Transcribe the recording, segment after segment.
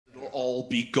all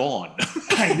be gone.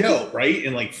 I know, right?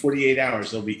 In like 48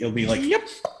 hours, it'll be like. Yep.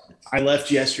 I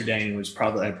left yesterday and I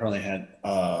probably had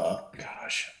about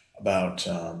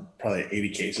probably 80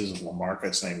 cases of La Marca.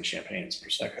 It's not even champagne, it's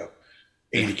Prosecco.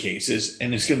 80 cases,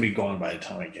 and it's going to be gone by the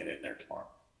time I get in there tomorrow.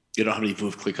 You don't have any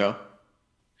Veuve Clicquot?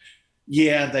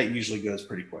 Yeah, that usually goes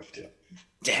pretty quick too.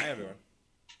 Hi, everyone.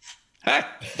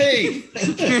 Hey.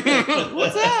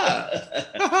 What's up?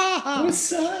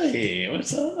 What's up?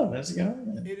 What's up? How's it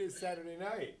going? It is Saturday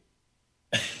night,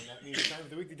 and that means time for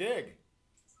the weekly dig.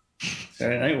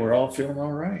 Saturday night, we're all feeling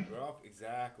all right. We're off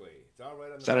exactly. It's all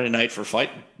right on the Saturday night for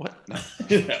fighting? What? No.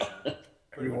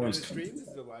 For everyone on the stream, this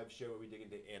is a live show where we dig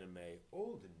into anime,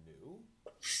 old and new.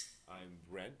 I'm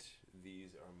Brent.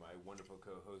 These are my wonderful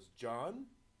co-hosts, John.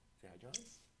 Say hi, John.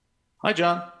 Hi,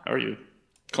 John. How are you?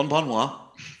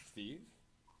 Konbanwa. Steve.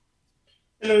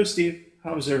 Hello, Steve.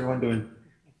 How's everyone doing?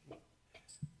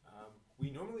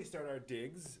 We normally start our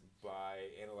digs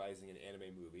by analyzing an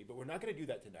anime movie, but we're not going to do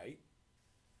that tonight.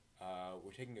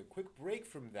 We're taking a quick break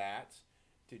from that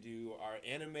to do our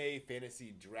anime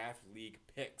fantasy draft league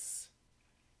picks.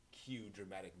 Cue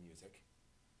dramatic music.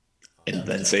 And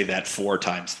then say that 4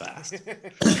 times fast. I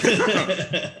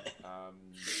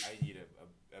need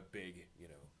a big,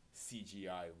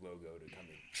 CGI logo to come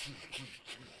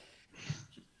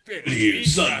in.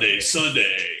 Sunday.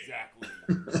 Exactly.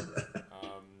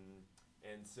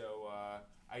 And so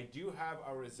I do have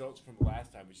our results from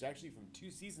last time, which is actually from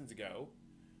 2 seasons ago.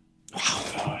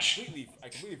 Oh gosh, I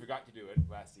completely forgot to do it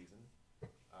last season.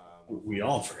 we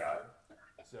all forgot.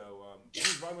 So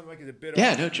volume mic is a bit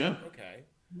Yeah, off. no joke. Okay.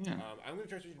 Yeah. I'm going to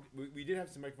try switching. We did have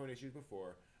some microphone issues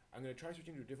before. I'm going to try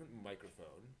switching to a different microphone.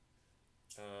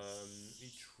 Let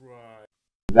me try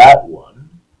that one.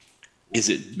 Is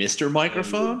it Mr.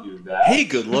 Microphone? Do that. Hey,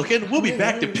 good looking. We'll be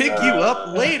back to pick you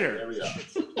up later. There we go.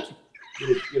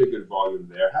 Get a good volume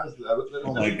there. How's that?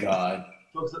 Oh my god.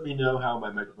 Folks, let me know how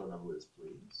my microphone level is,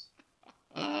 please.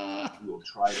 We'll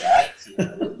try that. See how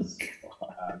it is.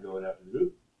 Going out to the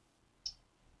group.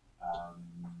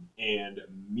 And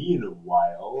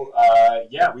meanwhile,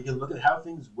 we can look at how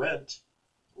things went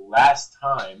last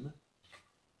time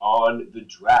on the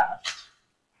draft.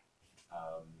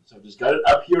 So I've just got it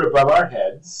up here above our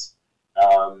heads.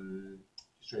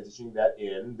 Just transitioning that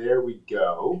in. There we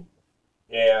go.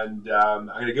 And I'm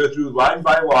going to go through line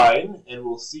by line, and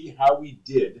we'll see how we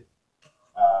did.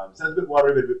 Sounds a bit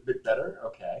watery, but a bit better.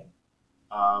 Okay.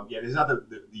 This is not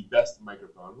the best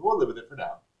microphone. We'll live with it for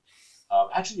now.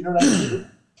 Actually, you know what I do?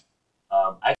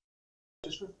 I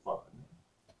just for fun,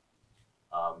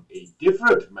 a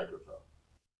different microphone.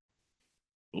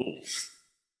 Ooh.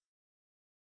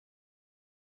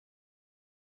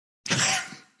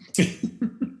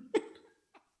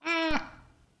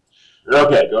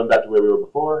 Okay, going back to where we were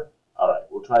before. All right,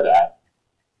 we'll try that.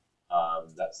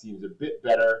 That seems a bit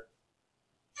better.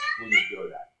 We'll just go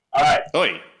with that. All right.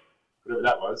 Oi. Whatever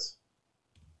that was.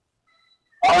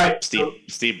 All right.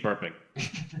 Steve burping.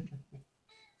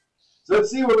 So let's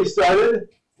see where we started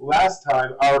last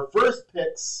time. Our first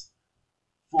picks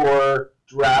for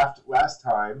draft last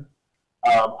time.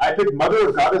 I picked Mother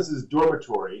of Goddess's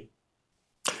Dormitory.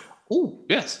 Oh,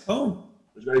 yes. Oh.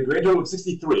 Which got a grand total of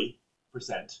 63%.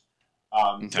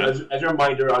 Okay. So as a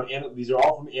reminder, these are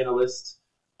all from Analyst.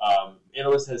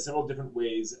 Analyst has several different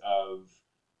ways of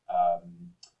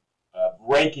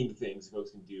ranking things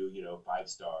folks can do, 5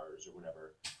 stars or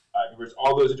whatever. Converts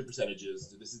all those into percentages.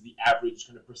 So this is the average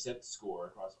kind of percent score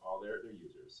across all their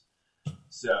users.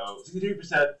 So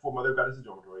 63% for Mother of Goddess's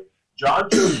Dormitory. John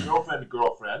chose Girlfriend.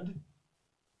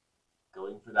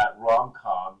 Going for that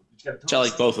rom-com. I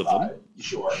like both of them.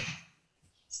 Sure.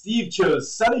 Steve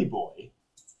chose Sunny Boy,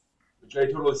 which got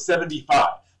a total of 75.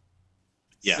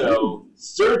 Yeah. So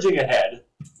surging ahead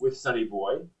with Sunny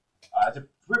Boy. It's a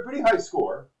pretty high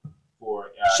score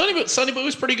for Sunny Boy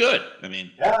was pretty good. I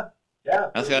mean, yeah.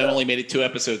 I think I only made it 2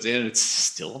 episodes in, and it's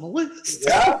still on the list.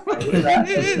 Yeah, I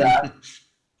hear that.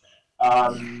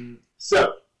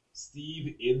 So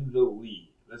Steve in the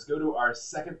lead. Let's go to our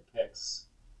second picks.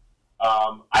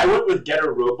 I went with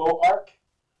Getter Robo Arc.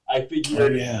 I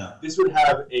figured this would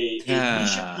have a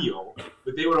niche appeal,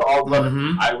 but they would have all loved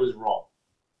it. I was wrong.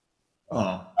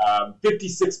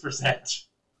 56%.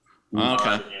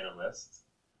 Okay. Analyst.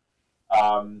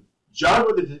 John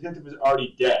with the Detective is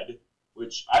Already Dead,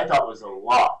 which I thought was a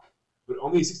lock, but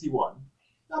only 61.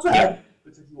 Not bad,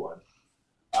 but 61.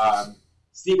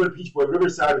 Steve with Peach Boy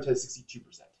Riverside, which has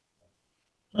 62%.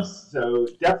 So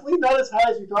definitely not as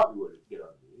high as we thought we would get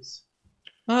on these.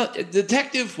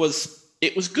 Detective was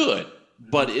good,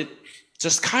 but it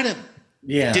just kind of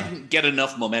Yeah. didn't get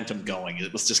enough momentum going.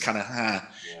 It was just kind of, Yeah.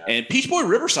 And Peach Boy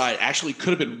Riverside actually could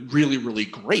have been really, really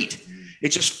great. It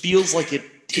just feels like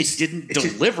it didn't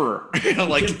deliver.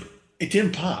 It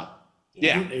didn't pop.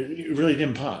 Yeah. It really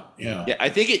didn't pop. Yeah. Yeah, I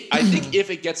think if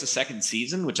it gets a second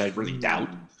season, which I really doubt,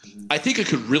 I think it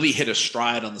could really hit a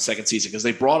stride on the second season because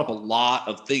they brought up a lot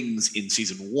of things in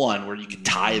season 1 where you could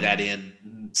tie that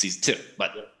in season 2.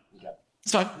 But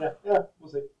it's fine. Yeah,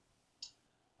 we'll see.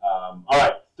 All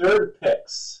right, third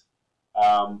picks.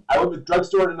 I went with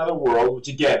Drugstore in Another World, which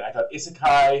again I thought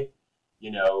isekai,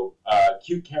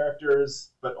 cute characters,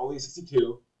 but only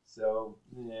 62, so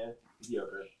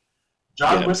mediocre.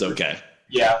 John Yeah, it was okay.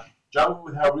 John went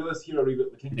with How Realist Hero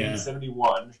Reboot became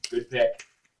 71. Good pick.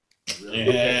 Really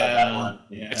good pick on that one.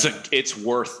 Yeah. It's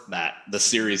worth that. The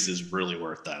series is really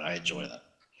worth that. I enjoy that.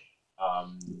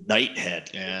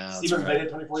 Nighthead. Yeah. That's Steven right. Nighthead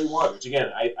 2041, which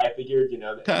again I figured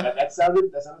that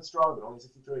sounded strong, but only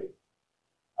 63.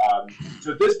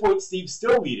 So at this point, Steve's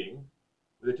still leading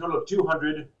with a total of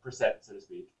 200%, so to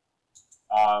speak.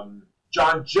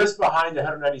 John just behind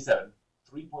 197,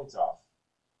 3 points off.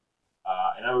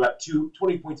 And I'm about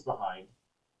 20 points behind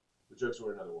with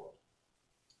Drugstore in Another World.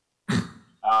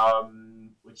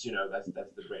 Which, that's the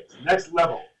breaks. Next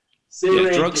level.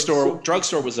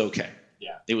 Drugstore was okay.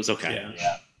 Yeah. It was okay.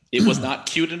 Yeah. It was not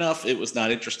cute enough. It was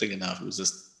not interesting enough. It was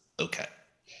just okay.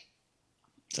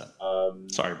 So,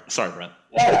 sorry, Brent.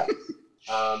 Yeah.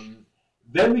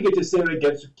 Then we get to Seirei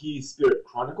Gensuki Spirit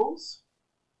Chronicles,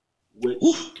 which,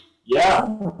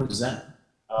 What is that?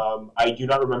 I do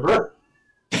not remember.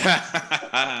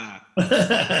 I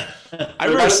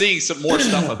remember seeing some more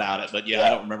stuff about it, but I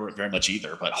don't remember it very much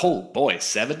either. But oh boy,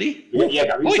 70? Yeah,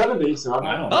 got me 70, so I'm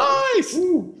Wow. Nice.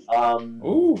 John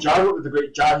went with the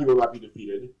great John He Will Not Be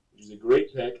Defeated, which is a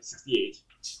great pick, 68.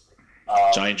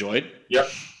 Which I enjoyed. Yep.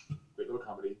 Great little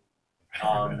comedy.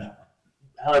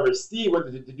 However, Steve went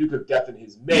with the Duke of Death and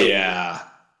His Maid.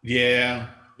 Yeah.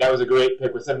 That was a great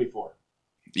pick with 74.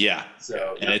 Yeah.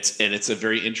 So and it's a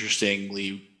very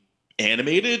interestingly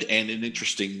animated and an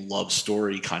interesting love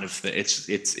story kind of thing.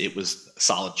 It was a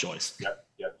solid choice. Yep.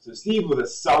 So Steve with a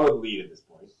solid lead at this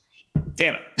point.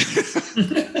 Damn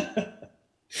it.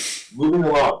 Moving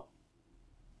along.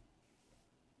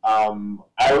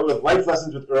 I went with Life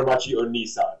Lessons with Uramachi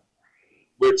Onisan,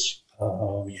 which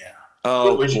Oh yeah.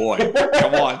 Oh boy.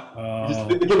 Come on. just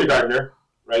the kindergartner,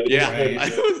 right? Hell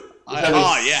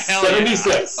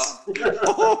 76.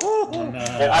 Oh, no.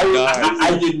 And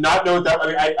I did not know that. I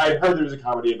mean, I heard there was a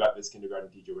comedy about this kindergarten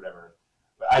teacher, whatever,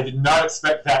 but I did not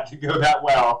expect that to go that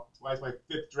well. That's why it's my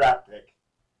 5th draft pick.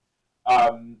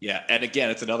 Yeah, and again,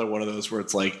 it's another one of those where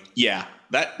it's like,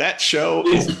 that show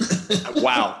is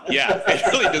wow. Yeah, it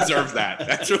really deserves that.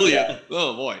 That's really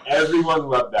oh boy. Everyone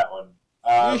loved that one.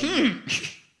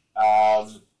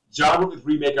 John went with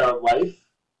Remake Our Life.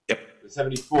 Yep. With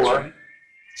 74.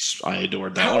 I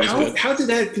adored that one. It was good. How did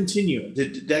that continue?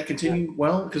 Did that continue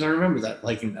well? Because I remember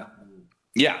liking that one.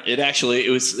 Yeah, it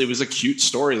was a cute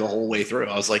story the whole way through.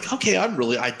 I was like, okay,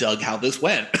 I dug how this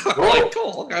went. Like,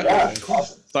 cool, okay. Yeah,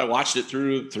 awesome. So I watched it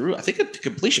through I think to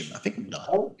completion. I think I'm done.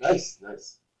 Oh, nice.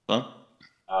 Huh?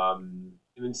 And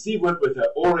then Steve went with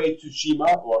Ore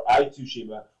Tsushima or I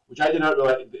Tsushima, which I did not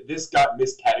realize. This got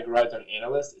miscategorized on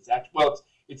Analyst. It's actually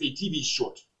it's a TV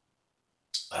short.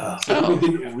 So people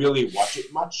didn't really watch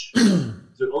it much. So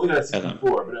it only got a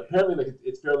 64, but apparently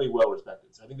it's fairly well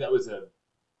respected. So I think that was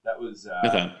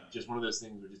just one of those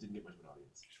things where it just didn't get much of an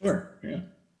audience. Sure. Yeah.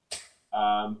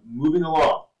 Moving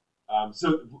along.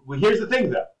 So here's the thing,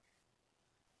 though.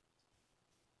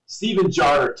 Steve and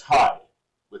John are tied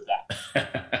with that.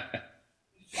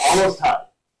 Almost tied.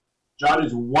 John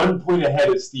is 1 point ahead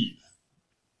of Steve.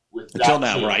 With that until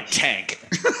now, change. where I tank.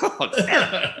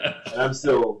 And I'm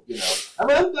still, I'm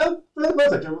fairly close. I'm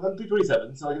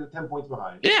 227, so I get 10 points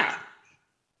behind. Yeah.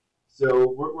 So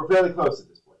we're fairly close at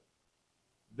this point.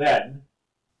 Then.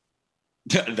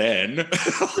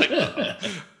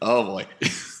 Oh boy.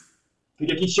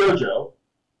 Higeki Shoujo,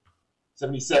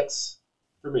 76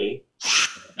 for me.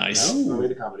 Nice.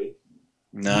 Related comedy.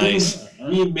 Nice.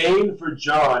 Remain for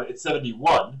John at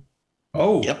 71.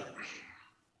 Oh. Yep.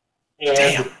 And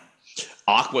Damn.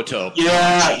 Aquatope.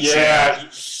 Yeah.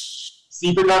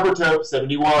 Secret Aquatope,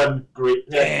 71. Great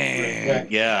pick. Great pick.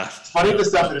 Yeah. It's funny the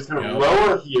stuff that is kind of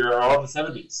lower here are all in the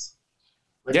 70s.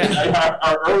 Yeah.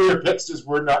 Our earlier picks just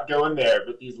were not going there,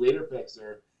 but these later picks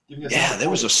are giving us. Yeah, there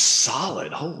was a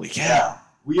solid. Holy cow. Yeah.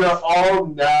 We are all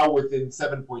now within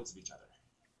 7 points of each other.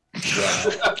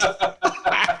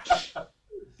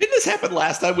 Didn't this happen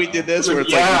last time we did this? Where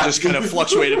it's like we just kind of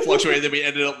fluctuated, then we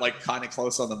ended up like kind of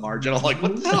close on the margin. I'm like,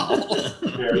 what the hell?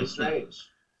 Very strange.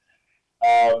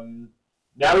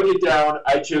 Now we get down.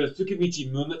 I chose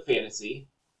Tsukimichi Moonlit Fantasy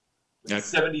with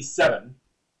 77.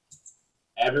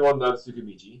 Everyone loves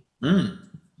Tsukimichi.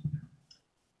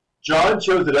 John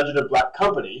chose the Dungeon of Black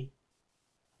Company.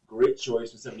 Great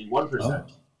choice with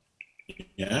 71%.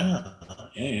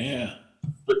 Yeah.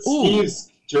 But Steve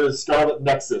chose Scarlet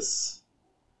Nexus,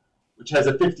 which has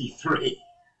a 53.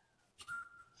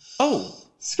 Oh.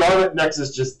 Scarlet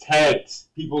Nexus just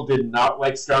tanked. People did not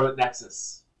like Scarlet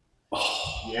Nexus.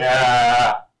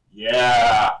 Yeah.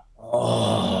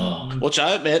 Which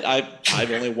I admit,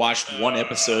 I've only watched one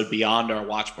episode beyond our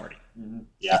watch party.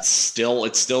 Yeah. It's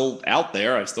still out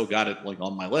there. I've still got it like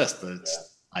on my list, but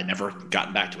I never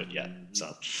gotten back to it yet.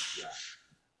 So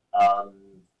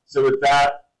so with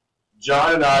that,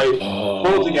 John and I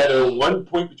pulled together 1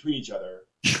 point between each other,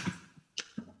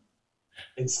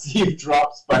 and Steve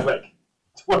drops by like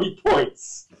 20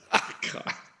 points. Oh,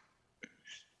 God.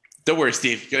 Don't worry,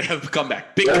 Steve. You're gonna have a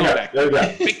comeback. Big There we comeback. go.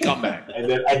 Big comeback. And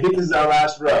then I think this is our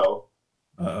last row.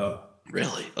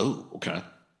 Really? Oh, okay.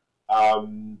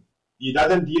 The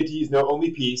Dadan deities know only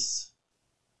peace,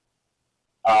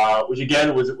 which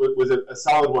again was a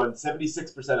solid one.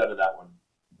 76% out of that one.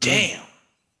 Damn.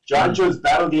 John chose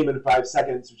Battle Game in 5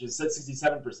 seconds, which is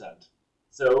 67%.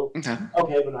 So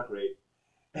Okay, but not great.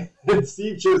 And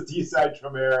Steve chose D-Side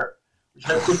Tremere, which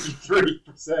had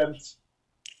 53%.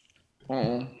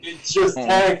 It just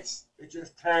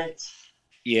tanked.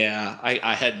 Yeah,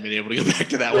 I hadn't been able to go back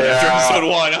to that one after episode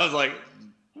 1. I was like,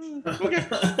 okay.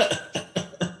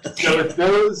 So with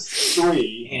those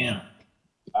 3,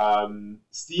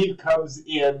 Steve comes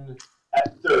in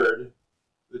at 3rd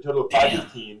with a total of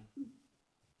 515.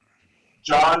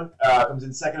 John comes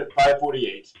in 2nd at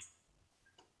 548.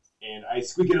 And I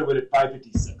squeak it over at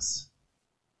 556.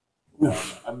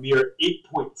 A mere 8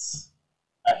 points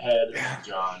ahead of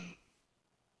John.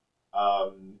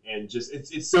 And just,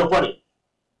 it's so funny.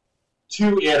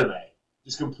 2 anime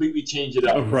just completely change it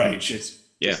up. Right. Just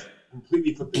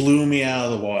completely flipped. Blew me out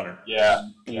of the water. Yeah.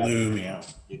 Blew me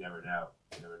out. You never know.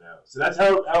 So that's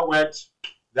how it went.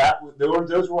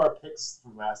 Those were our picks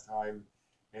from last time.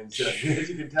 And so, as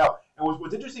you can tell. And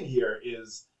what's interesting here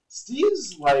is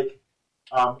Steve's like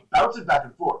bouncing back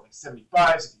and forth, like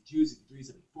 75, 62, 63,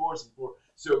 74, 74.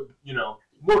 So,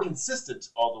 more consistent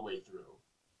all the way through.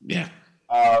 Yeah.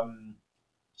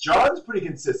 John's pretty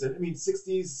consistent. I mean,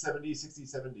 60s, 70s,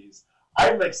 60s, 70s.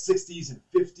 I'm like 60s and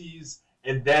 50s,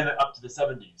 and then up to the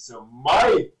 70s. So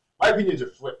my opinions are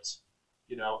flipped.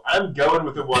 I'm going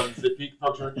with the ones that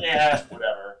folks are like,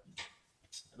 whatever.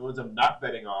 And the ones I'm not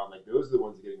betting on, like those are the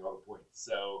ones that are getting all the points.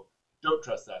 So don't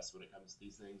trust us when it comes to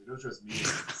these things. And don't trust me.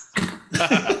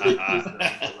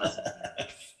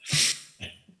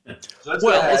 So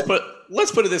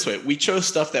let's put it this way: we chose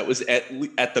stuff that was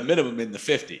at the minimum in the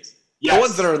 50s. Yes. The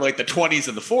ones that are in like the 20s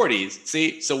and the 40s.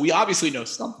 See, so we obviously know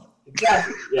something.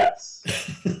 Exactly. Yes.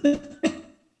 Maybe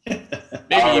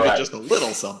All even right. just a little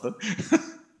something. So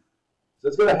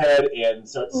let's go ahead and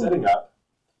start setting up.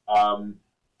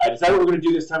 I decided what we're going to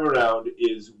do this time around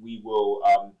is we will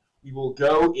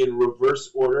go in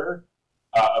reverse order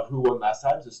of who won last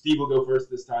time. So Steve will go first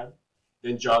this time,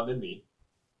 then John, then me.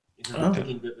 In terms of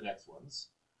picking the next ones.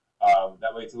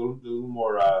 That way it's a little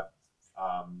more.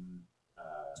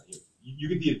 You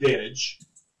get the advantage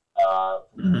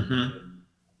from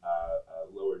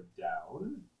lower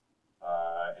down,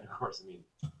 and of course, I mean,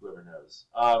 whoever knows.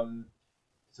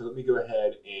 So let me go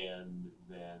ahead and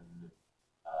then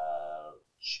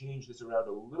change this around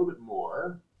a little bit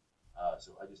more.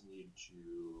 So I just need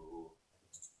to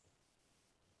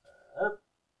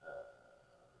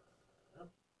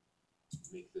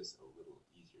make this a little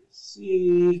easier to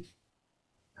see.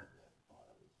 And then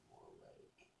bottom is more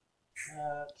like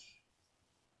that.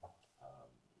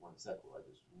 1 sec while I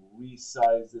just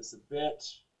resize this a bit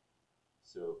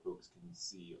so folks can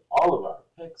see all of our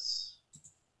picks.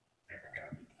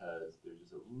 Because there's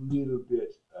just a little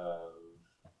bit of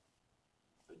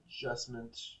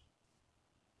adjustment.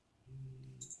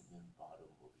 And then bottom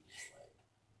will be like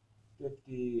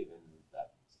 50, and that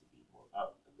needs to be more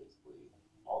up, and basically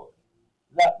all of it.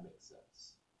 That makes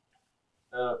sense.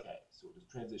 Okay, so we'll just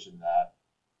transition that.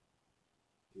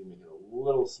 Maybe make it a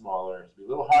little smaller. It'll be a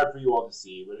little hard for you all to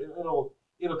see, but it'll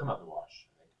come out in the wash,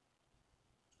 I think.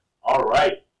 All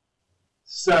right.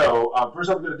 So first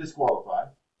off, I'm going to disqualify.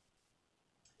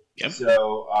 Yep.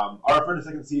 So our first and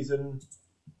second season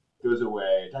goes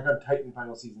away. Attack on Titan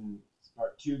final season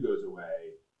part 2 goes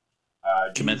away.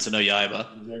 Kimetsu no Yaiba.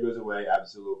 There goes away,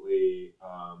 absolutely.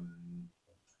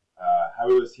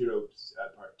 Haru's Hero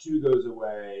part 2 goes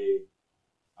away.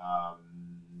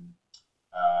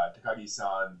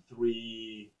 Takagi-san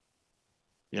 3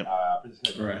 Yep.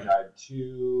 Princess Kaguya Right. Guide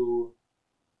 2.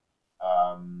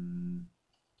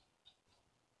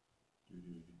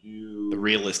 The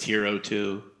Realist Hero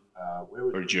 2. Where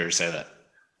would Or did you ever say that?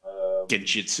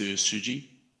 Genjitsu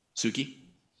Suki?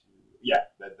 Yeah,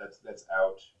 that's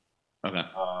out. Okay.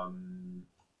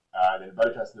 Then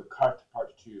Veritas no Cut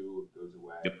Part 2 goes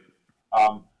away. Yep.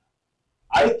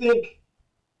 I think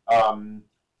I'm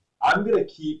gonna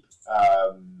keep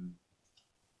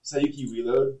Sayuki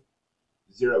Reload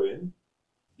Zero In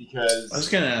because I was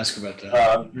going to ask about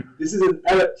that. this is an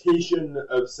adaptation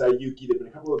of Sayuki. There've been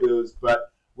a couple of those,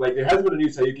 but like there hasn't been a new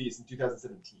Sayuki since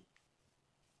 2017.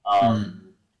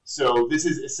 So this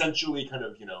is essentially kind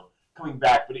of coming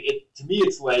back, but to me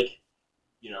it's like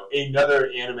another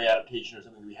anime adaptation or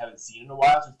something we haven't seen in a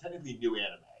while. So it's technically new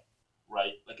anime,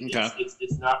 right? Like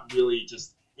it's not really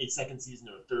just a second season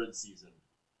or a third season.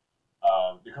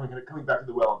 They're coming back to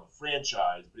the well on the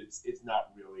franchise, but it's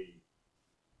not really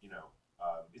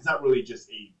it's not really just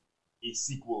a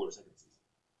sequel or second season.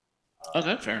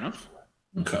 Okay, fair enough.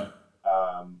 Okay.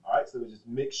 All right, so let me just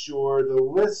make sure the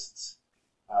list.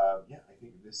 Yeah, I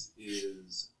think this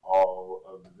is all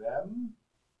of them.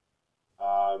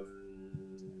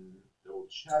 Double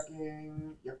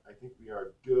checking. Yep, I think we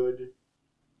are good.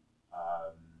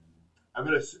 I'm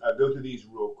going to go through these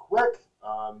real quick.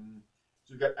 So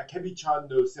we've got Akebi-chan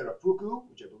no Serafuku,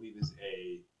 which I believe is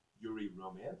a Yuri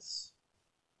romance.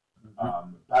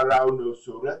 Barao no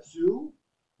Soretsu,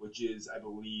 which is, I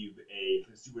believe, a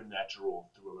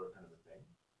supernatural thriller kind of a thing.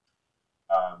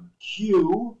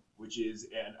 Q, which is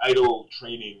an idol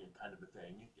training kind of a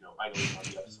thing. Idling on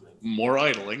the upswing. More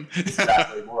idling.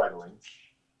 Exactly, more idling.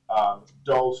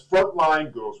 Dolls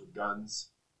Frontline, Girls with Guns.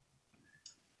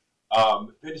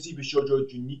 Fantasy Bishoujo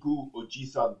Juniku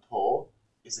Ojisan To,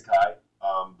 Isekai,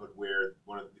 but where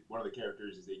one of the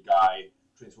characters is a guy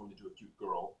transformed into a cute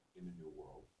girl in the new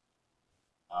world.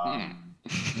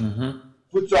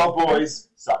 Futsal Boys,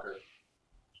 Soccer.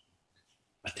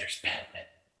 But there's Batman.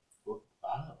 Oh,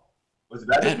 was it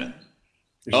Batman?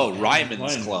 Oh,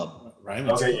 Ryman's Club.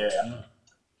 Ryman's Okay, Club.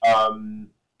 yeah.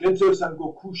 Genso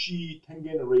Sangokushi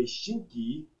Tengen Rei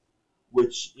Shinki,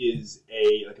 which is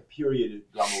a period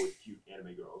drama with cute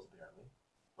anime girls, apparently,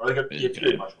 or like a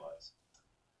period martial arts.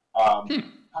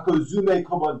 Hakozume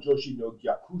Koban Joshi no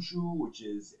Gyakushu, which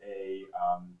is a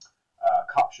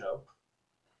cop show.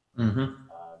 In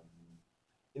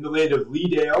the Land of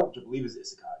Leedale, which I believe is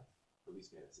isekai, or at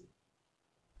least fantasy.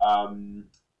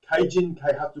 Kaijin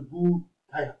Kaihatsubu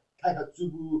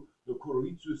no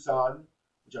Kuroitsu-san,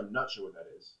 which I'm not sure what that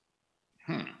is.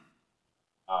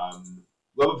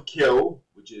 Love of Kill,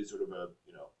 which is sort of a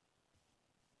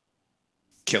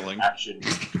Killing. Action,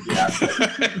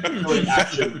 killing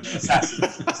action assassin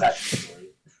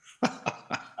story.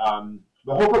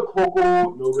 Mahoka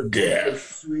Koko no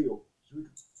Suikuken,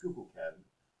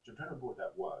 which I'm trying to remember what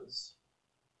that was.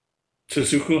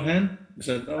 Suzuku Hen? Is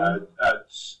that the one?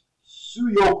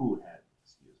 Suyoku Hen,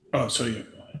 excuse me. Oh,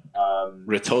 Suyoku Hen.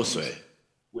 Retose.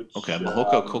 Which, Okay,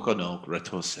 Mahoka Koko no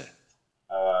Retose.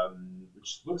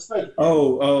 Which looks like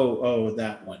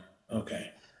that one.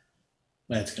 Okay.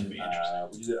 That's going to be interesting.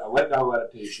 We did a light novel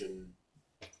adaptation.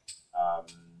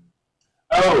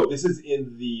 This is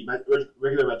in the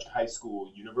regular Magic High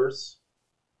School universe.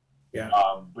 Yeah.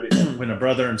 But it's when a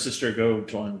brother and sister go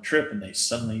on a trip and they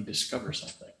suddenly discover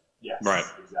something. Yes. Right.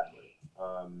 Exactly.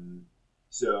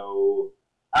 So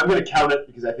I'm going to count it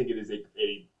because I think it is a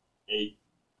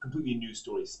completely new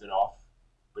story spin-off,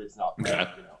 but it's not. Okay.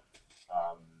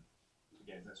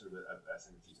 Again, it's not sort of a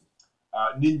second season.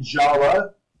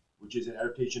 Ninjala, which is an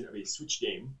adaptation of a Switch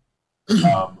game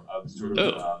of sort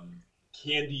of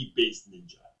candy-based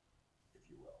ninja, if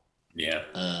you will. Yeah.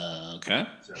 Okay.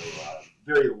 So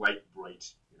very light,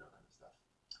 bright, kind of stuff.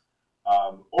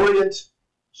 Orient,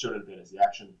 shonen fantasy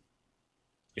action.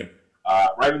 Yep.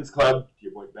 Ryman's Club, to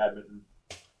your point, badminton.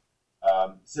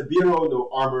 Sabiro no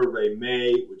Armor Rei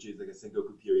Mei, which is like a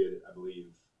Sengoku period, I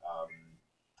believe.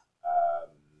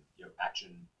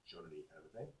 Action shonen-y kind of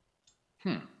a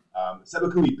thing.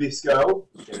 Sabakui Bisco,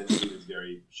 again, is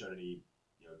very shonen-y,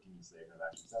 Demon Slayer kind of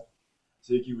action stuff.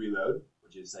 Sayuki Reload,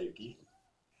 which is Sayuki.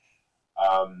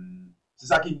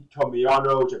 Sasaki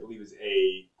Tomiyano, which I believe is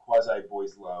a quasi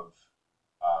boys love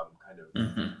kind of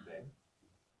thing.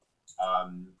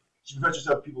 She prefers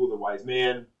herself people with a wise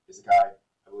man, isekai,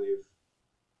 I believe.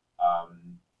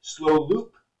 Slow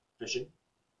Loop Fishing,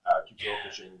 cute girl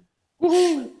fishing.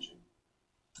 Fishing.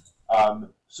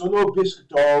 Sono Bisque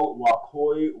Doll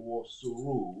Wakoi wo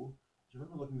Suru. I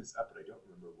remember looking this up, but I don't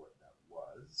remember what that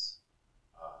was.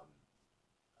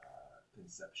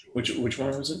 Conceptual. Which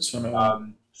one was it?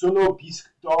 Sono Sono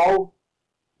Bisque Doll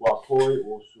Wakoi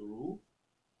Osuru.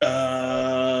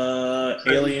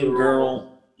 Alien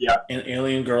Girl. Yeah. An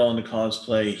Alien Girl in the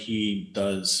cosplay. He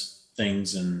does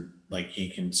things and like he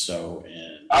can sew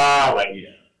and Right. yeah.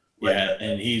 Right. Yeah,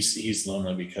 and he's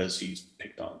lonely because he's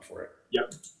picked on for it.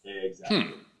 Yep.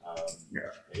 Exactly.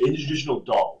 Yeah. Intertraditional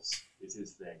dolls is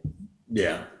his thing.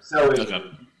 Yeah. So Okay.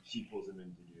 she pulls him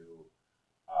in to do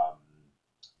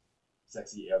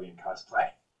sexy alien cosplay.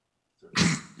 Sort of.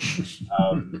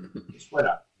 Just why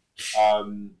not?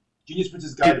 Genius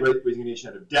Prince's Guide to Raising a Nation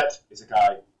Out of Debt is a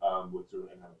guy with sort of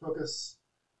economic focus.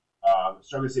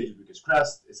 Strongest Sage of Weakest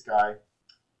Crest is a guy.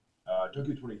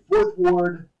 Tokyo 24th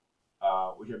Ward,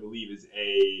 which I believe is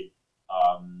a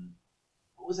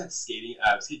what was that skating?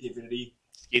 Skate the Infinity.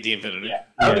 Skate the Infinity. Yeah,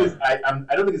 I don't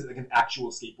think it's like an actual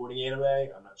skateboarding anime.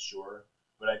 I'm not sure,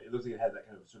 but it looks like it has that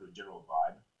kind of sort of general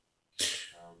vibe.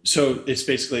 So it's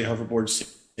basically hoverboard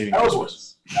saving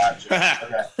Christmas. Hoverboards.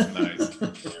 Gotcha. Okay. Nice.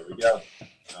 There we go.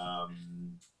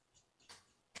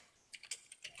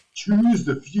 Choose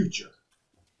the Future.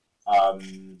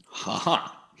 Haha.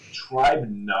 Tribe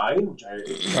 9, which I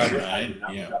did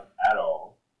not yeah. look up at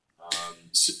all.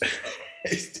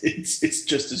 It's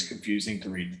just as confusing to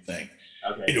read the thing.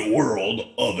 Okay. In a world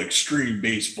of extreme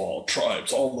baseball,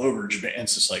 tribes all over Japan.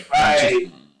 It's just like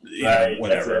Right. you know,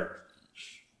 whatever.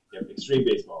 Yep, extreme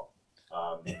baseball.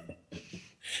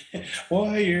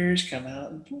 Warriors come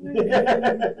out and play.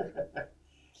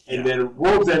 And then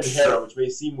World's End Hero, which may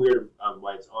seem weird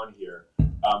why it's on here.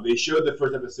 They showed the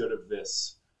first episode of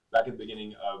this back at the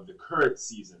beginning of the current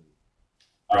season.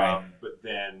 Right. But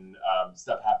then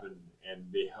stuff happened and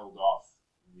they held off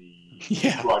the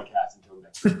Yeah. broadcast until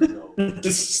next week. So,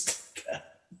 This is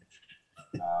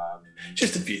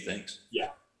just a few things.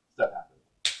 stuff happened.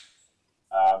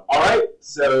 All right,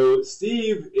 so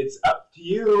Steve, it's up to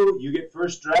you. You get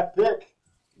first draft pick.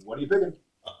 What are you picking?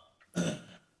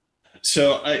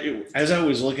 So as I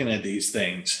was looking at these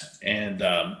things and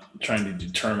trying to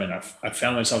determine, I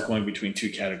found myself going between two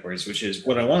categories, which is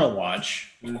what I want to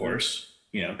watch, of course,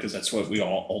 you know, because that's what we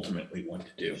all ultimately want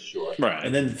to do. Sure. Right.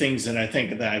 And then the things that I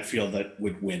think that I feel that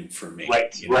would win for me.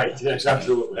 Right, you know, right, yes,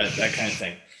 absolutely. That kind of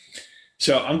thing.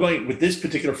 So I'm going with this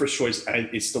particular first choice.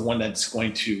 It's the one that's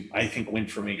going to, I think, win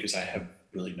for me because I have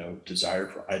really no desire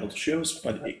for idol shows.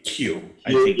 But Q,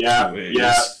 I think Q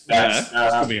is that's, it's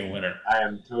going to be a winner. I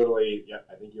am totally,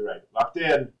 I think you're right. Locked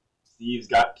in. Steve's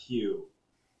got Q.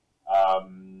 All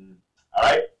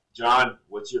right, John,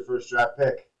 what's your first draft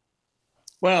pick?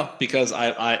 Well, because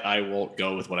I won't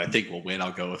go with what I think will win.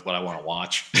 I'll go with what I want to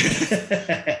watch.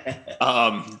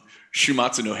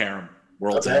 Shumatsu no Harem.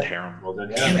 World's End Harem. Well, then,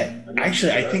 Damn it.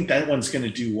 Actually, I think that one's going to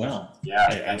do well.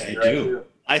 Yeah, I you're do. right,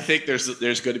 I think there's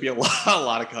going to be a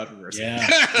lot of controversy. Yeah.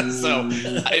 So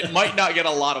it might not get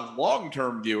a lot of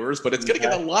long-term viewers, but it's going to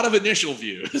get a lot of initial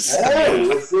views. Hey, we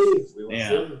will see. We will Yeah.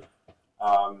 see.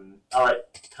 All right,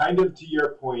 kind of to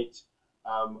your point,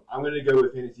 I'm going to go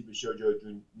with Fantasy Bishoujo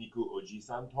Niku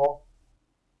Oji-Santo,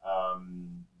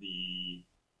 the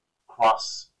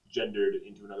cross-gendered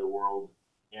into another world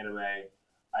anime.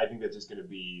 I think that's just going to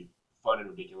be fun and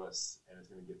ridiculous, and it's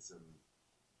going to get some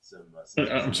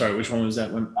I'm sorry, which one was that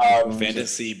one?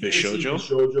 Fantasy Bishoujo?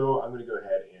 Bishoujo. I'm going to go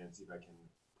ahead and see if I can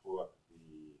pull up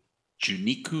the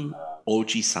Juniku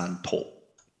Oji-Santo.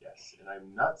 yes, and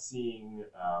I'm not seeing.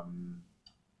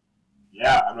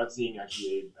 I'm not seeing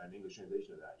actually an English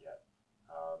translation of that yet.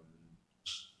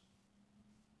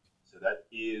 So that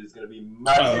is going to be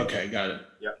my. Oh, okay, got it.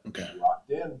 Yep. Okay.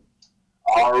 Locked in.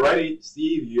 Alrighty,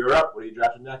 Steve, you're up. What are you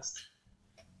drafting next?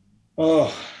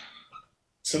 Oh,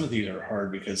 some of these are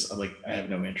hard because I have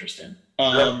no interest in.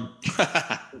 But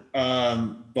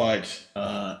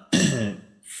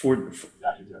for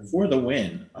the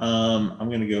win, I'm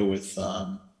going to go with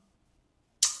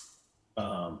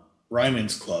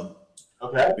Ryman's Club.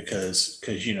 Okay. Because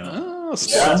you know Oh,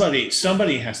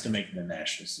 somebody has to make the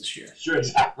nationals this year. Sure,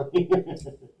 exactly.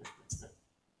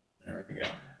 There we go.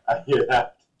 I hear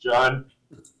that, John.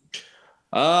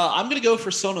 I'm going to go for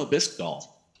Sono Bisque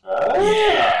Doll.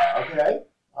 Okay.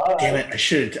 All right. Damn it! I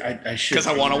should. Because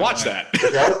I want to watch that.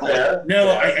 Okay, fair. No,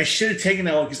 Fair. I should have taken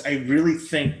that one because I really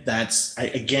think that's. I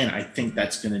think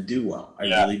that's going to do well. I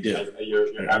really do.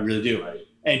 You're I really do. right.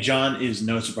 And John, is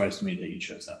no surprise to me that you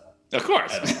chose that one. Of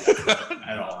course.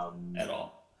 At all.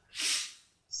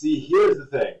 See, here's the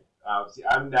thing.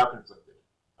 I'm now conflicted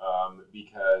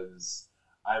because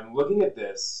I'm looking at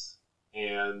this,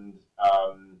 and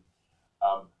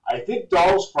I think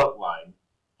Doll's Frontline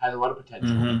has a lot of potential.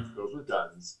 Mhm. Girls with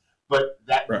Guns, but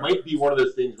that Right. might be one of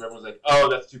those things where everyone's like, "Oh,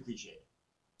 that's too cliche."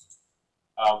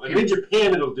 Like in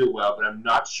Japan, it'll do well, but I'm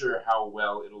not sure how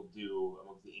well it'll do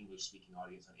amongst the English-speaking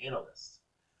audience on Analyst.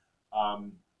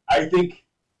 I think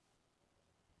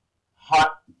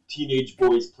hot teenage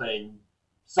boys playing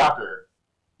soccer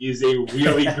is a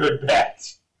really good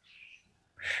bet.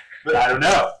 But I don't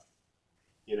know.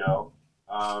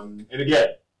 And again,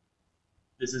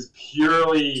 this is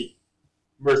purely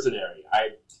mercenary.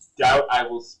 I doubt I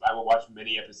will watch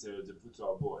many episodes of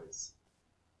Futsal Boys.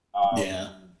 Yeah.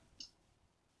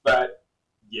 But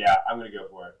yeah, I'm gonna go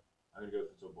for it. I'm gonna go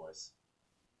with Futsal Boys.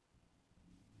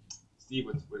 Steve,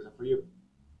 what's up for you?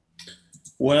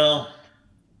 Well,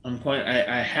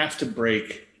 I have to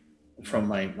break from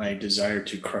my desire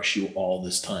to crush you all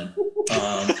this time.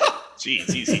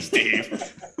 Jeez, easy,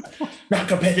 Steve. Not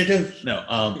competitive.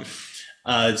 No.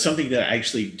 Something that I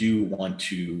actually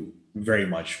do very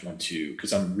much want to,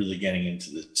 because I'm really getting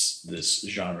into this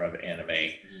genre of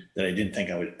anime that I didn't think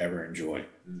I would ever enjoy.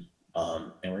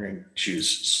 And we're going to choose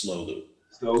Slow Loop.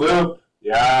 Slow Loop.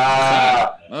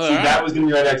 Yeah. See, Right. that was going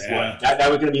to be my next one. That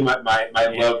was going to be my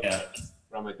love. Yeah.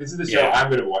 But I'm like, this is the show I'm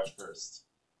going to watch first.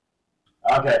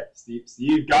 Okay,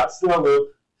 Steve got Slow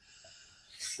Loop.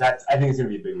 I think it's going to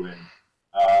be a big win.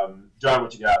 John,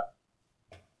 what you got?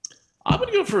 I'm going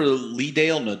to go for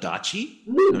Leedale Nodaichi.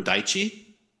 In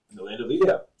the Land of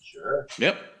Leo. Sure.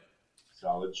 Yep.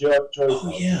 Solid choice.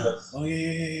 Oh, yeah. Oh,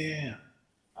 yeah.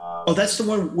 That's the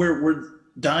one where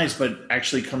dies but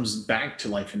actually comes back to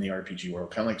life in the RPG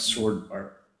world, kind of like Sword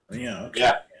Art. Yeah. Okay.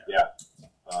 Yeah.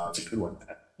 That's a good one.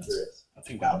 I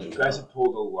think Wow, you guys have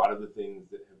pulled a lot of the things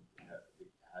that have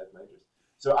had my interest.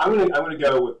 So I'm gonna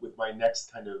go with my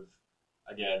next kind of,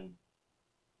 again,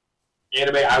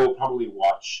 anime. I will probably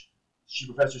watch She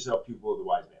Professed Herself Pupil of the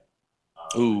Wise Man.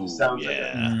 Ooh, sounds like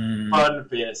a fun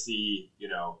fantasy,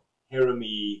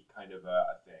 harem-y kind of a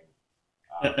thing.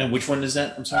 And which one is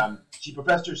that? I'm sorry. She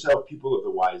Professed Herself Pupil of the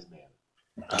Wise Man.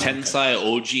 Tensai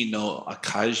Oji no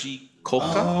Akaji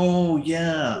Koka. Oh,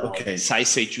 yeah. Okay.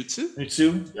 Saisei Jutsu.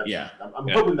 Mitsu? Yep. Yeah. I'm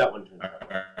hoping that one turns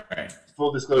out. All right.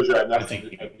 Full disclosure, I'm not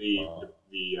thinking at the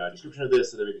description of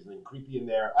this, so there may be something creepy in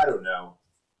there. I don't know.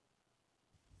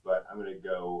 But I'm going to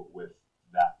go with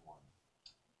that one.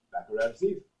 Back around to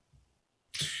Steve.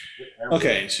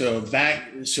 Okay, so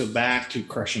back to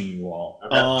crushing you all.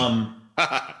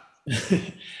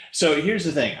 Okay. So here's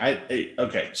the thing.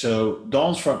 So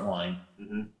Dawn's Frontline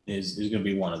Mm-hmm. is going to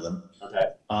be one of them. Okay.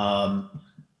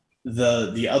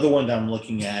 The other one that I'm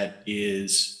looking at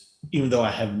is, even though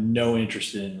I have no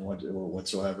interest in it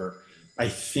whatsoever, I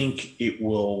think it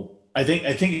will. I think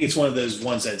it's one of those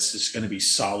ones that's just going to be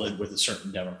solid with a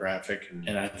certain demographic,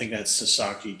 and I think that's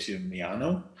Sasaki to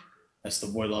Miyano. That's the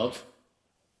boy love.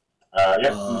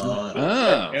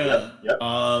 Yeah. Yep.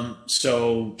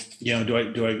 So do I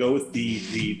go with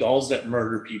the dolls that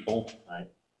murder people, right,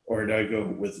 or do I go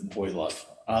with boy love?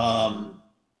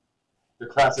 The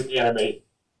classic anime.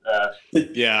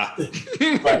 Yeah.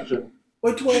 Question.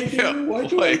 What do I do? What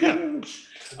do I do?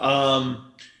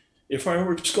 If I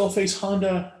were Skullface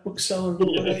Honda bookseller, what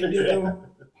would I do?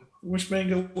 Which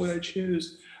manga would I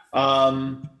choose? You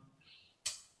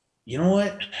know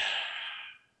what?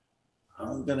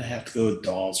 I'm gonna have to go with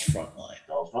Doll's Frontline.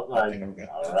 Dolls Frontline. I think I'm gonna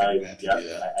have to do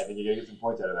that. I think you're gonna get some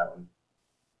points out of that one.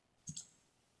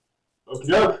 Okie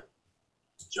doke.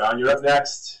 John, you're up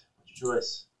next. What's your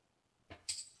choice?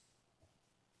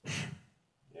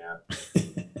 Yeah.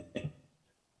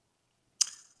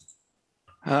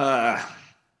 I'm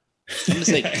gonna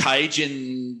say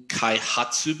Kaijin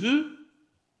Kaihatsubu.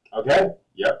 Okay.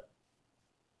 Yep.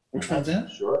 Which one's that?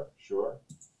 Sure.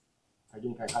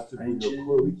 Kaijin Kaihatsubu no Kaijin.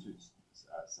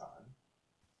 Kuroitsu-san.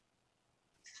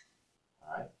 All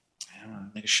right. I'm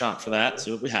gonna make a shot for that.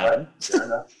 See what we All have. right. Fair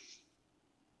enough.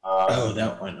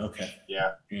 That one. Okay.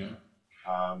 Yeah. Yeah.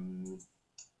 I'm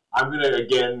going to,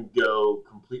 again, go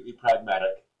completely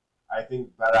pragmatic. I think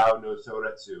Barao no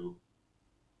Soretsu,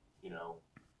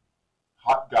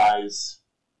 hot guys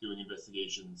doing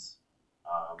investigations.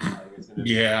 I think it's going to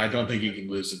Yeah, I don't think you can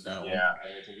lose it that one. Yeah, I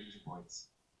think it's going to give you some points.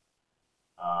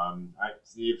 All right,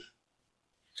 Steve.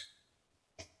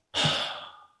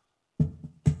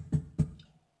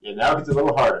 Yeah, now it gets a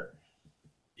little harder.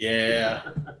 Yeah.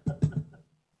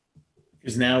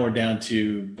 Because now we're down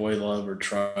to Boy Love or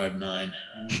Tribe 9.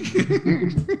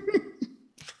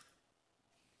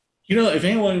 If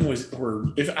anyone if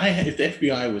the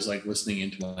FBI was like listening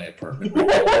into my apartment,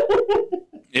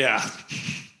 Yeah.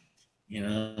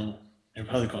 they're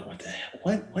probably going, "What the hell?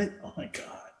 What? Oh my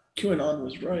God, QAnon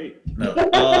was right."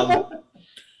 No.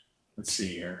 Let's see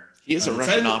here. He is a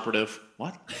Russian operative.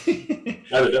 What?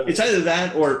 It's either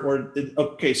that or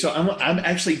okay. So I'm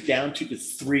actually down to the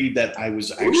three that I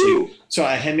was actually. Ooh. So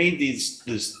I had made this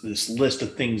list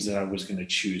of things that I was going to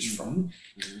choose from.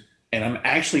 and I'm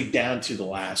actually down to the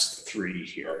last three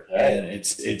here, Okay. and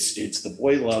it's the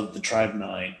Boy Love, the Tribe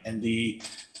Nine, and the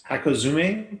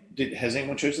Hakozume. Has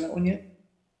anyone chosen that one yet?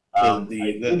 I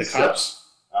The think so. cops.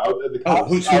 The cops.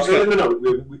 who's no.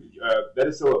 That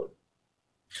is still open.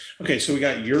 Okay, so we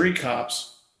got Yuri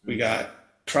Cops, we got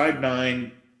Tribe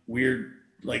Nine, weird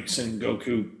like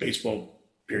Sengoku baseball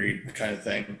period kind of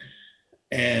thing,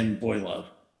 and Boy Love.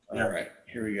 Yeah. All right,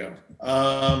 here we go.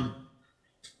 All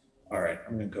right,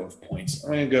 I'm gonna go with points.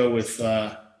 I'm gonna go with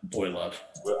Boy Love.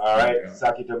 Well, all right,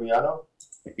 Saki Tomiyano.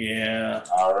 Yeah.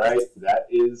 All right, that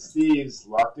is Steve's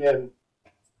locked in.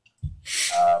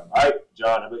 All right,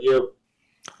 John, how about you?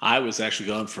 I was actually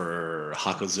going for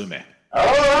Hakozume. All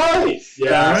right,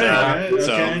 yeah, All yeah, right. good,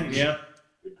 Okay. Yeah.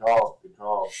 good call, good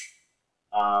call.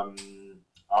 All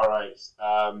right,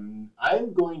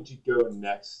 I'm going to go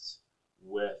next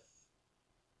with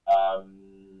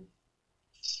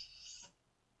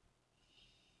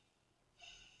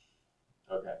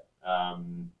okay,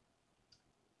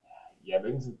 yeah,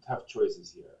 making some tough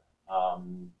choices here.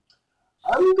 I'm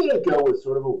gonna go with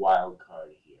sort of a wild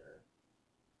card here.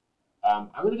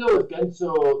 I'm gonna go with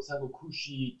Genso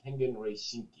Sangokushi Tengen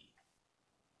Reishinki.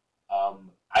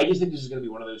 I just think this is gonna be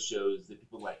one of those shows that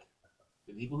people like.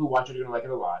 The people who watch it are gonna like it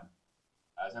a lot.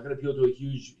 It's not gonna appeal to a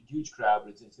huge crowd,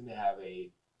 but it's gonna have a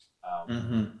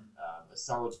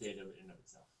solid fandom in and of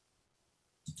itself.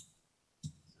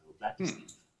 So back to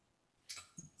Steve.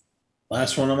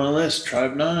 Last one on my list,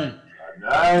 Tribe Nine.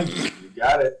 Tribe 9, you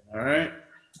got it. All right.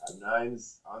 Tribe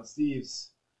 9's on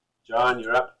Steve's. John,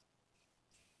 you're up.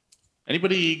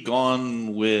 Anybody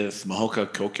gone with Mahoka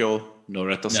Kokyo no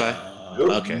Retosai? No.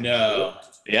 Nope. Okay. No.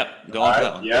 Yep, going for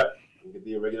that one. Yep. You get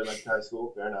the regular Mexican high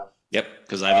school. Fair enough. Yep,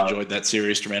 because I've enjoyed that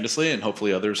series tremendously, and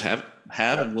hopefully others have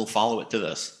and will follow it to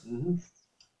this. Mm-hmm.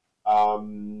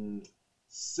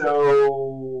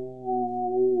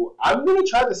 So I'm gonna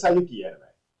try the Sayuki anime.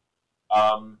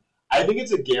 I think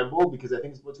it's a gamble because I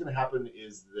think what's gonna happen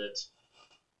is that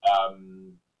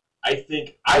I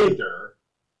think either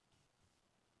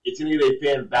it's gonna get a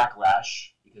fan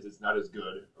backlash because it's not as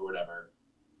good or whatever,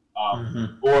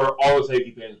 or all the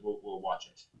Sayuki fans will watch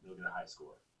it. They'll get a high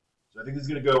score. So I think this is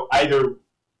going to go either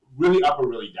really up or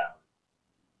really down.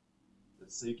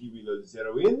 That's Sayuki Reload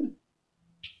Zero In.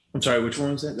 I'm sorry, which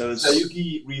one was that? That was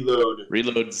Sayuki Reload.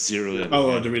 Reload Zero In.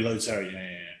 Oh, the Reload. Sorry.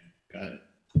 Yeah. Got it.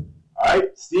 All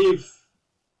right, Steve.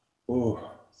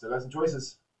 Oh. Still got some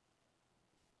choices.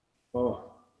 Darn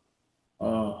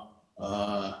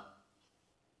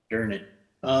it.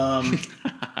 I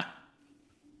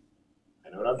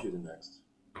know what I'm choosing next.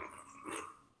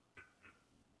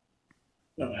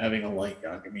 I'm having a light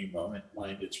Yagami moment.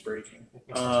 Mind it's breaking.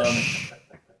 God,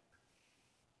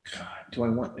 do I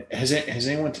want? Has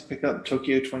anyone to pick up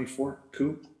Tokyo 24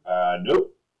 Coup?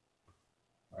 Nope.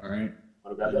 All right. Want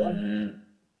to grab that one?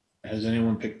 Has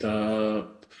anyone picked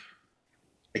up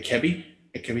Akebi?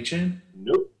 Akebi-chan?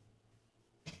 Nope.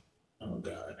 Oh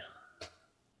God.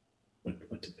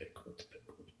 What to pick? What to pick?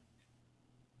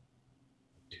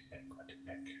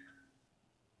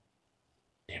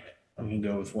 Damn it. I'm gonna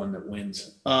go with one that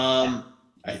wins. I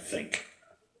think.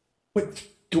 What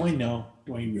do I know?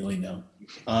 Do I really know?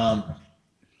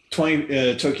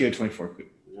 Tokyo 24 Coup.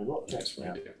 That's what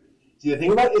I do. See, the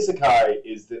thing about isekai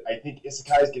is that I think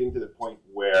isekai is getting to the point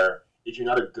where if you're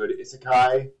not a good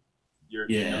isekai, you're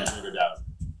going to go down.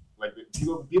 Like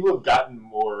people have gotten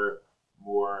more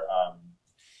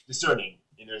discerning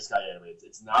in their isekai anime.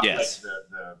 It's not like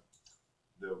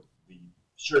the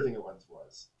sure thing it once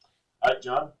was. All right,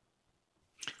 John.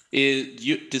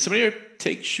 Did somebody ever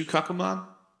take Shukakuman?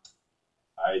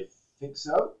 I think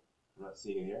so. I'm not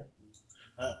seeing it here.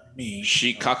 Me.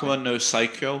 Shikakuman no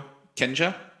Saikyo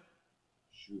Kenja?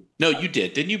 Shoot. No, you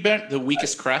did. Didn't you bet the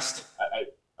weakest crest?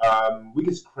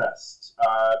 Weakest crest.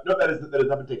 No, that has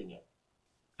not been taken yet.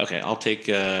 Okay, I'll take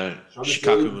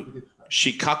Shikakuman.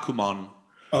 Shikakuman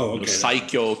Oh, no okay.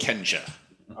 Saikyo Kenja.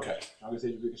 Okay, Strongest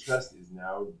Sage Weakest crest is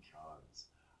now John's.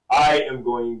 I am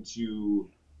going to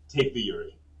take the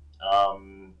Yuri.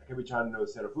 Akebi-chan no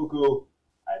Serafuku.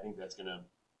 I think that's gonna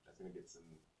get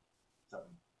something.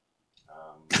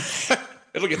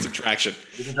 It'll get some traction.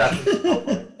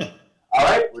 Hopefully. All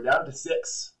right, we're down to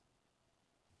 6.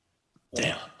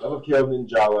 Damn. Love of Kill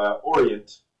Ninjala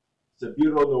Orient,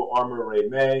 Saburo no Armor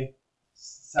Reimei,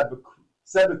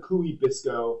 Sabakui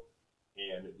Bisco,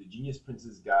 and The Genius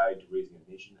Prince's Guide to Raising a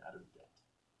Nation Out of Debt.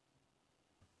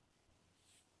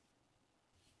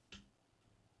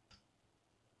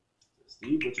 So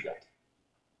Steve, what you got?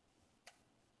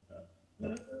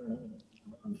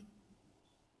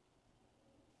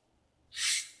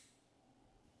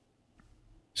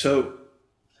 So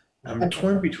I'm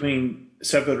torn between you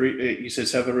said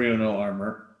Severio no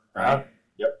armor, right?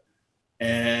 Yep.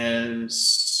 And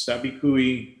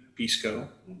Sabikui Pisco,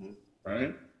 Mm-hmm.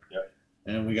 right? Yep.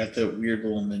 And we got the weird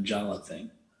little Ninjala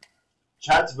thing.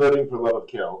 Chat's voting for Love of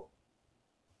Kill.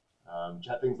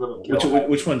 Chat thinks Love of Kill.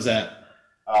 Which one's that?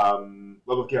 Love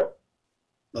of Kill.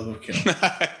 Love of Kill.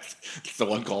 It's the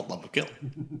one called Love of Kill.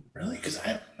 Really? Because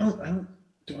I don't.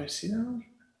 Do I see that one?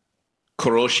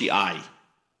 Kuroshi Ai.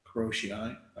 Kuroshi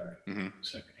Ai. All right. Mm-hmm.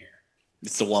 Second here.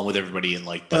 It's the one with everybody in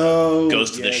like the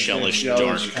goes to the shellish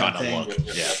dark kind of look.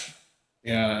 Yeah.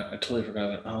 Yeah, I totally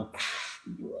forgot that.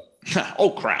 Oh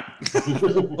crap.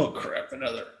 Oh crap!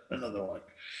 Another one.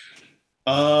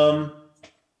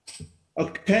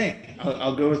 Okay,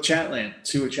 I'll go with Chatland.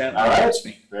 See what Chatland gives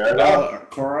me. Fair enough.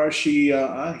 Kuroshi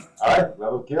Ai. All right,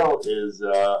 Love of Kill is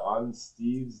on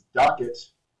Steve's docket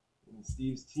in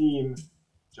Steve's team.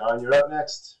 John, you're up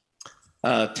next.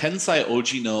 Tensai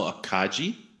Oji no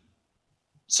Akaji.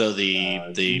 So the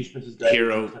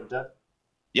hero.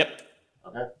 Yep.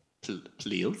 Okay.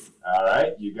 Please. All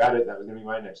right, you got it. That was going to be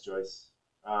my next choice.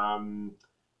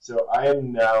 So I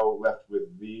am now left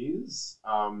with these.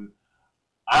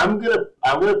 I'm gonna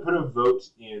put a vote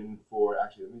in for.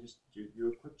 Actually, let me just do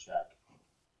a quick check.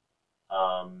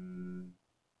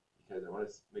 Because I want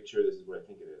to make sure this is what I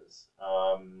think it is.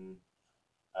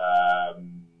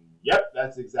 Yep,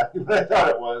 that's exactly what I thought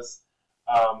it was.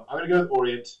 I'm gonna go with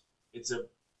Orient. It's a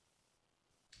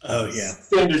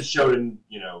standard shonen,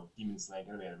 demon slaying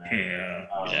kind of anime.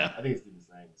 Yeah. I think it's demon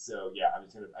slaying. So yeah, I'm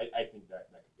just gonna. I think that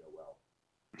could go well.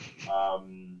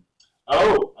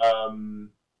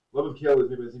 Love of Kill is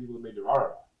maybe the same people who made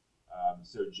Durarara.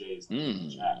 So Jay is in the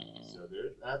chat. So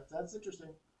that's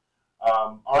interesting.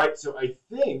 All right, so I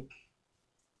think,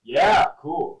 yeah,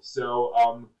 cool. So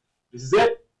this is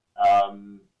it.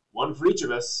 One for each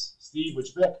of us. Steve,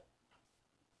 which pick?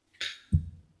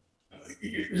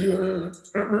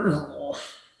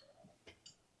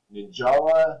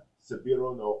 Ninjala,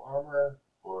 Sabiro no Armor,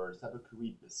 or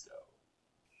Sabikui Bisco?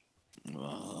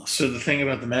 So the thing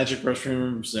about the magic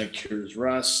restrooms that cures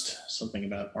rust, something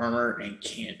about armor and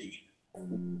candy.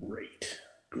 Great.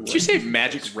 Did you say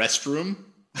magic restroom?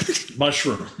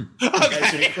 Mushroom. Okay.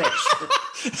 Magic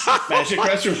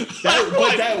restroom.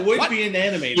 That would be an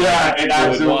anime. Yeah, and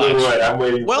absolutely right. I'm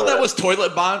waiting. Well, that was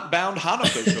Toilet Bound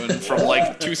Hanako-kun from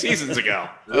like 2 seasons ago.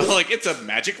 Like, it's a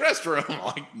magic restroom.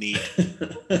 Like, neat.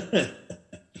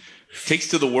 Takes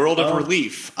to the world of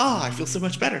relief. I feel so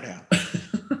much better now.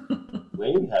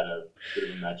 Lane had a bit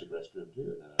of a magic restroom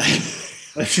too.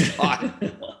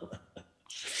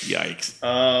 Yikes.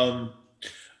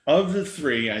 Of the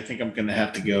three, I think I'm going to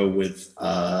have to go with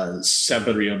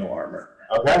Sabario no Armor.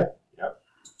 Okay. Yep.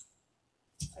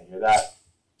 I hear that.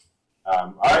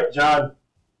 All right, John.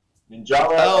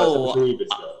 Ninjala or Sabikui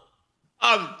Bisco?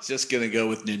 I'm just going to go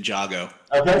with Ninjago.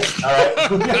 Okay. All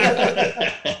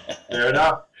right. Fair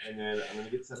enough. And then I'm going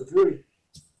to get Sabikui.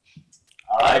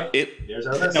 All right. There's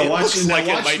our list. It looks like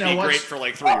it might be great for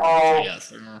like 3 years.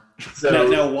 Yes. So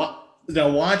now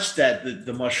watch that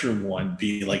the mushroom one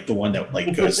be like the one that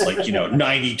like goes like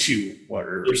 92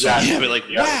 or exactly. something. Yeah, but like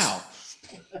wow,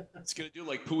 it's gonna do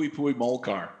like Pooey Pooey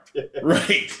Molcar,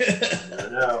 right? I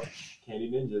know.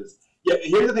 Candy Ninjas. Yeah.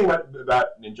 Here's the thing about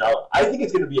Ninjala. I think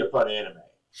it's gonna be a fun anime.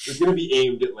 It's gonna be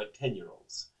aimed at like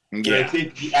 10-year-olds. Yeah. And I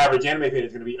think the average anime fan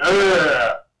is gonna be,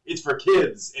 it's for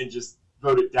kids, and just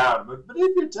vote it down. But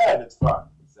if you're 10, it's fun.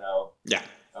 So yeah.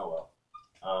 Oh well.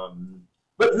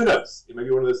 But who knows? It might be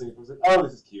one of those things where it's like, oh,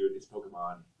 this is cute. It's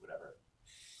Pokemon, whatever.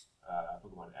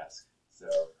 Pokemon-esque. So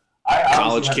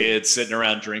college kids sitting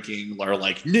around drinking are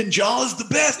like, Ninjala's the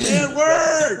best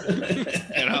word.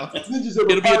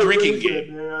 It'll be a drinking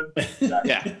game. Man. Exactly.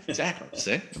 Yeah, exactly.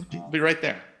 See, it'll be right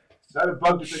there. So I have a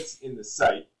bug to fix in the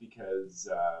site because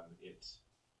it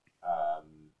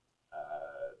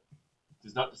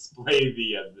does not display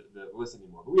the list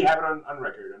anymore. But we have it on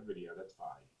record, on video. That's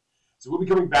fine. So we'll be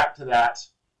coming back to that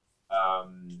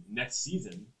next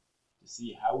season to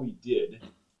see how we did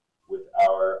with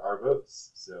our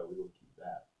votes. So we will keep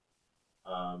that.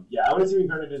 Yeah, I want to see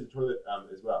Reincarnated as a toilet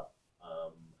as well.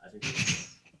 I think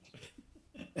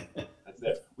that's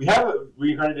it. We have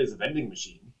Reincarnated as a vending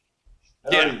machine.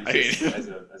 Yeah, I mean, as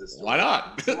a story. Why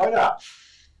not? Why not?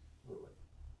 Totally.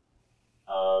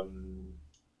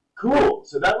 Cool.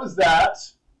 So that was that.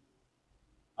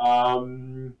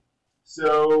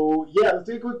 So yeah, let's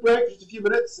take a quick break, just a few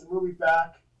minutes, and we'll be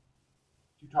back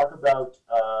to talk about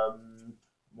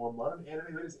more modern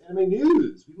anime, latest anime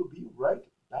news. We will be right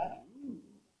back.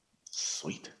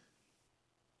 Sweet.